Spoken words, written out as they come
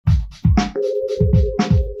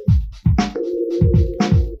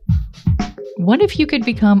What if you could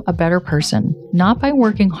become a better person, not by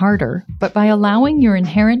working harder, but by allowing your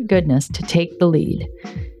inherent goodness to take the lead?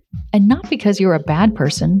 And not because you're a bad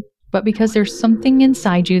person, but because there's something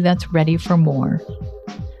inside you that's ready for more.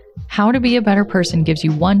 How to Be a Better Person gives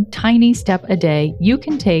you one tiny step a day you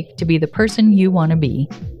can take to be the person you want to be.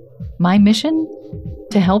 My mission?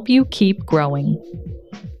 To help you keep growing.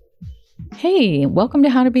 Hey, welcome to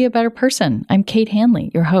How to Be a Better Person. I'm Kate Hanley,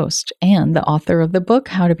 your host, and the author of the book,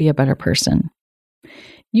 How to Be a Better Person.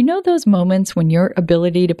 You know those moments when your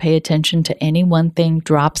ability to pay attention to any one thing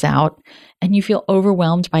drops out and you feel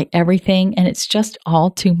overwhelmed by everything and it's just all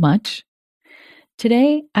too much?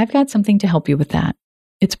 Today, I've got something to help you with that.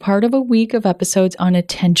 It's part of a week of episodes on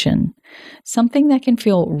attention, something that can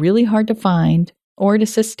feel really hard to find or to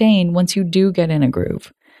sustain once you do get in a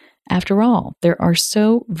groove. After all, there are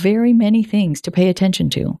so very many things to pay attention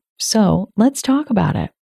to. So let's talk about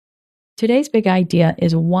it. Today's big idea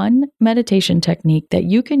is one meditation technique that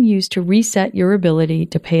you can use to reset your ability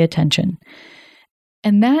to pay attention.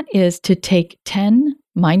 And that is to take 10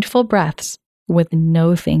 mindful breaths with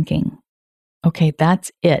no thinking. Okay,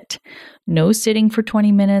 that's it. No sitting for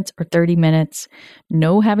 20 minutes or 30 minutes.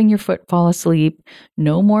 No having your foot fall asleep.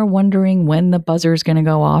 No more wondering when the buzzer is going to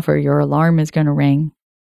go off or your alarm is going to ring.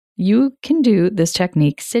 You can do this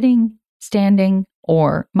technique sitting, standing,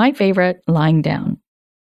 or my favorite, lying down.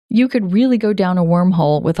 You could really go down a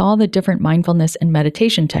wormhole with all the different mindfulness and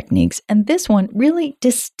meditation techniques, and this one really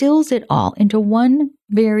distills it all into one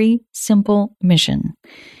very simple mission.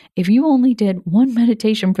 If you only did one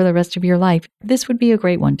meditation for the rest of your life, this would be a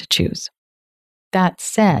great one to choose. That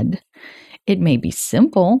said, it may be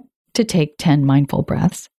simple to take 10 mindful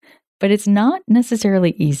breaths, but it's not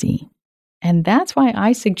necessarily easy. And that's why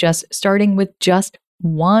I suggest starting with just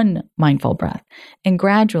one mindful breath and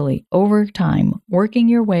gradually, over time, working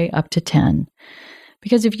your way up to 10.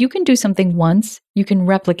 Because if you can do something once, you can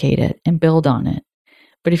replicate it and build on it.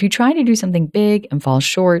 But if you try to do something big and fall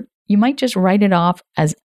short, you might just write it off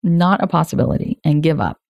as not a possibility and give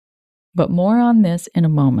up. But more on this in a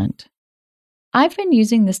moment. I've been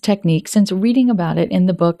using this technique since reading about it in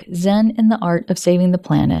the book Zen and the Art of Saving the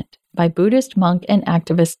Planet by Buddhist monk and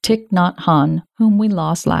activist Thich Nhat Hanh, whom we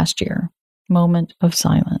lost last year. Moment of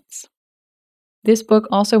silence. This book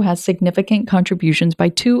also has significant contributions by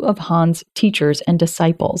two of Hanh's teachers and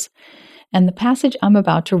disciples, and the passage I'm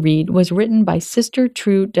about to read was written by Sister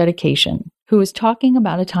True Dedication, who was talking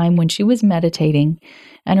about a time when she was meditating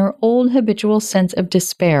and her old habitual sense of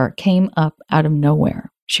despair came up out of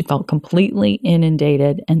nowhere. She felt completely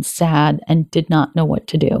inundated and sad and did not know what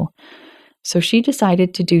to do. So she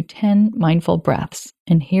decided to do 10 mindful breaths,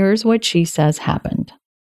 and here's what she says happened.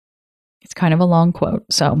 It's kind of a long quote,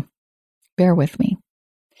 so bear with me.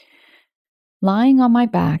 Lying on my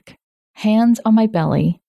back, hands on my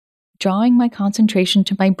belly, drawing my concentration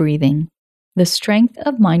to my breathing, the strength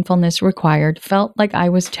of mindfulness required felt like I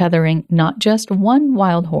was tethering not just one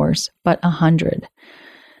wild horse, but 100.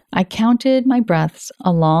 I counted my breaths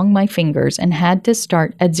along my fingers and had to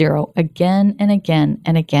start at 0 again and again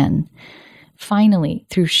and again. Finally,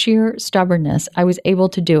 through sheer stubbornness, I was able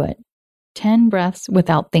to do it. 10 breaths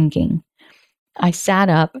without thinking. I sat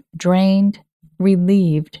up, drained,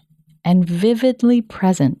 relieved, and vividly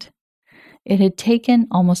present. It had taken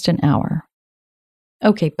almost an hour.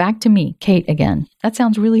 Okay, back to me, Kate again. That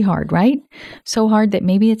sounds really hard, right? So hard that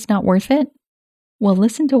maybe it's not worth it? Well,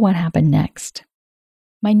 listen to what happened next.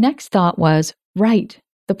 My next thought was, right,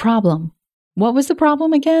 the problem. What was the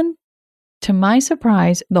problem again? To my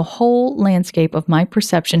surprise, the whole landscape of my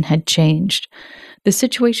perception had changed. The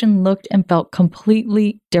situation looked and felt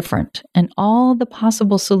completely different, and all the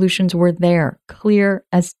possible solutions were there, clear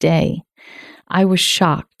as day. I was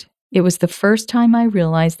shocked. It was the first time I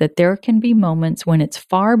realized that there can be moments when it's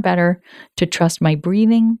far better to trust my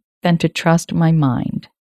breathing than to trust my mind.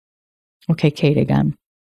 Okay, Kate again.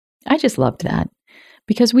 I just loved that.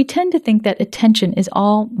 Because we tend to think that attention is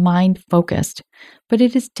all mind-focused, but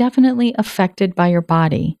it is definitely affected by your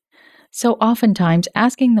body. So oftentimes,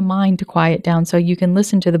 asking the mind to quiet down so you can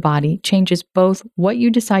listen to the body changes both what you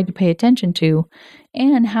decide to pay attention to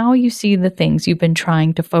and how you see the things you've been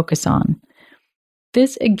trying to focus on.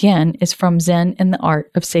 This, again, is from Zen and the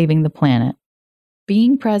Art of Saving the Planet.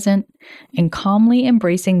 Being present and calmly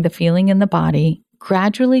embracing the feeling in the body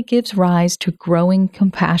gradually gives rise to growing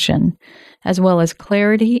compassion, as well as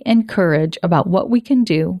clarity and courage about what we can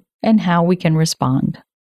do and how we can respond.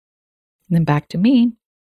 And then back to me.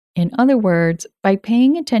 In other words, by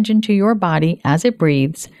paying attention to your body as it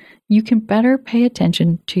breathes, you can better pay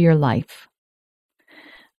attention to your life.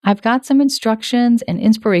 I've got some instructions and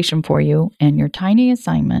inspiration for you and your tiny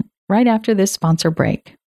assignment right after this sponsor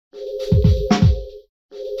break.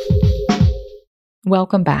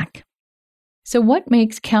 Welcome back. So, what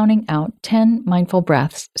makes counting out 10 mindful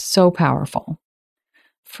breaths so powerful?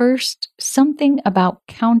 First, something about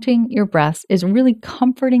counting your breaths is really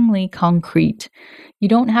comfortingly concrete. You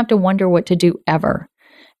don't have to wonder what to do ever,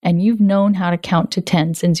 and you've known how to count to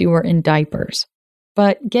 10 since you were in diapers.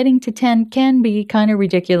 But getting to 10 can be kind of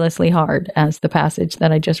ridiculously hard, as the passage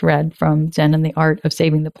that I just read from Zen and the Art of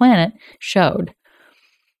Saving the Planet showed.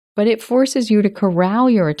 But it forces you to corral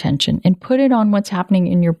your attention and put it on what's happening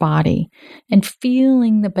in your body and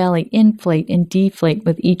feeling the belly inflate and deflate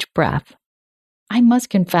with each breath. I must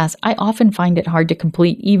confess, I often find it hard to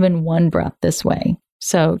complete even one breath this way.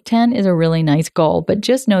 So 10 is a really nice goal, but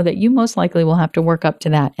just know that you most likely will have to work up to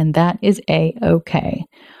that, and that is A-okay.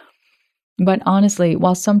 But honestly,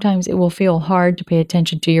 while sometimes it will feel hard to pay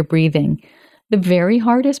attention to your breathing, the very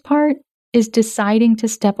hardest part is deciding to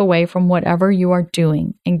step away from whatever you are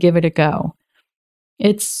doing and give it a go.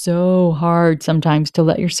 It's so hard sometimes to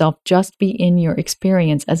let yourself just be in your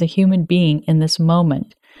experience as a human being in this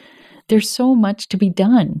moment. There's so much to be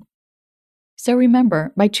done. So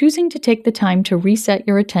remember, by choosing to take the time to reset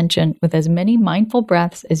your attention with as many mindful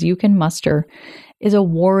breaths as you can muster is a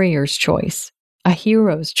warrior's choice, a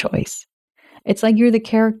hero's choice. It's like you're the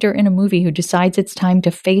character in a movie who decides it's time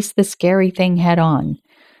to face the scary thing head on.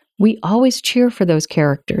 We always cheer for those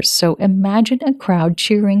characters, so imagine a crowd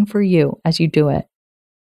cheering for you as you do it.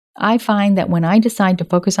 I find that when I decide to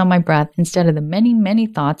focus on my breath instead of the many, many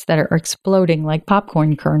thoughts that are exploding like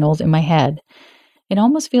popcorn kernels in my head, it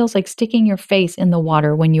almost feels like sticking your face in the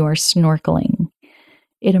water when you are snorkeling.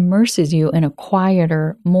 It immerses you in a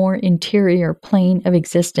quieter, more interior plane of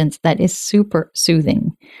existence that is super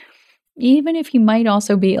soothing. Even if you might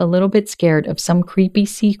also be a little bit scared of some creepy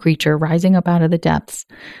sea creature rising up out of the depths,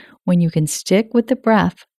 when you can stick with the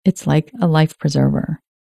breath, it's like a life preserver.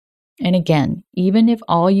 And again, even if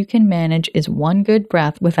all you can manage is one good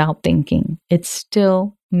breath without thinking, it's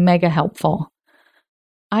still mega helpful.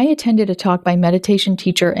 I attended a talk by meditation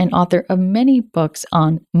teacher and author of many books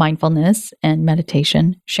on mindfulness and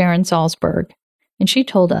meditation, Sharon Salzberg, and she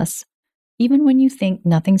told us, even when you think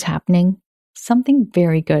nothing's happening, something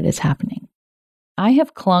very good is happening. I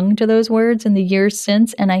have clung to those words in the years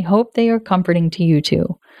since, and I hope they are comforting to you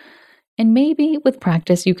too. And maybe with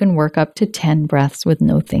practice, you can work up to 10 breaths with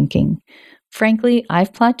no thinking. Frankly,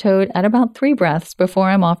 I've plateaued at about 3 breaths before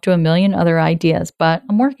I'm off to a million other ideas, but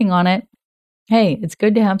I'm working on it. Hey, it's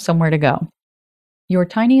good to have somewhere to go. Your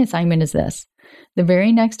tiny assignment is this. The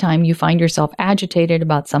very next time you find yourself agitated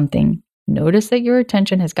about something, notice that your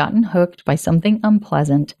attention has gotten hooked by something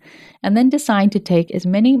unpleasant, and then decide to take as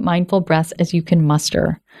many mindful breaths as you can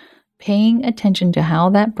muster, paying attention to how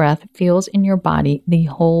that breath feels in your body the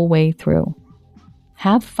whole way through.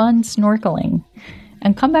 Have fun snorkeling,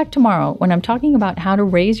 and come back tomorrow when I'm talking about how to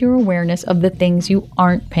raise your awareness of the things you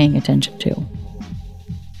aren't paying attention to.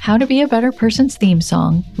 How to Be a Better Person's theme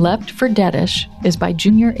song, Left for Deadish, is by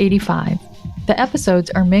Junior85. The episodes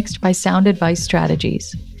are mixed by Sound Advice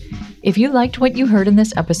Strategies. If you liked what you heard in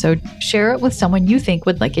this episode, share it with someone you think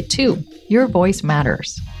would like it too. Your voice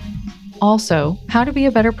matters. Also, How to Be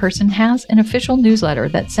a Better Person has an official newsletter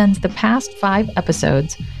that sends the past 5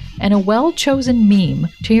 episodes and a well-chosen meme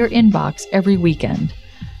to your inbox every weekend.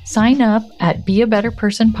 Sign up at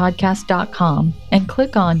beabetterpersonpodcast.com and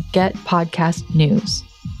click on Get Podcast News.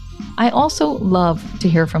 I also love to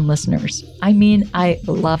hear from listeners. I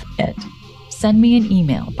love it. Send me an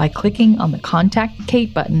email by clicking on the Contact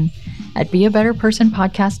Kate button at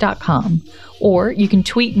beabetterpersonpodcast.com, or you can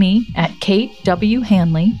tweet me at Kate W.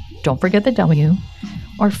 Hanley, don't forget the W,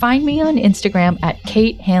 or find me on Instagram at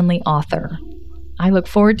Kate Hanley Author. I look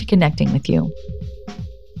forward to connecting with you.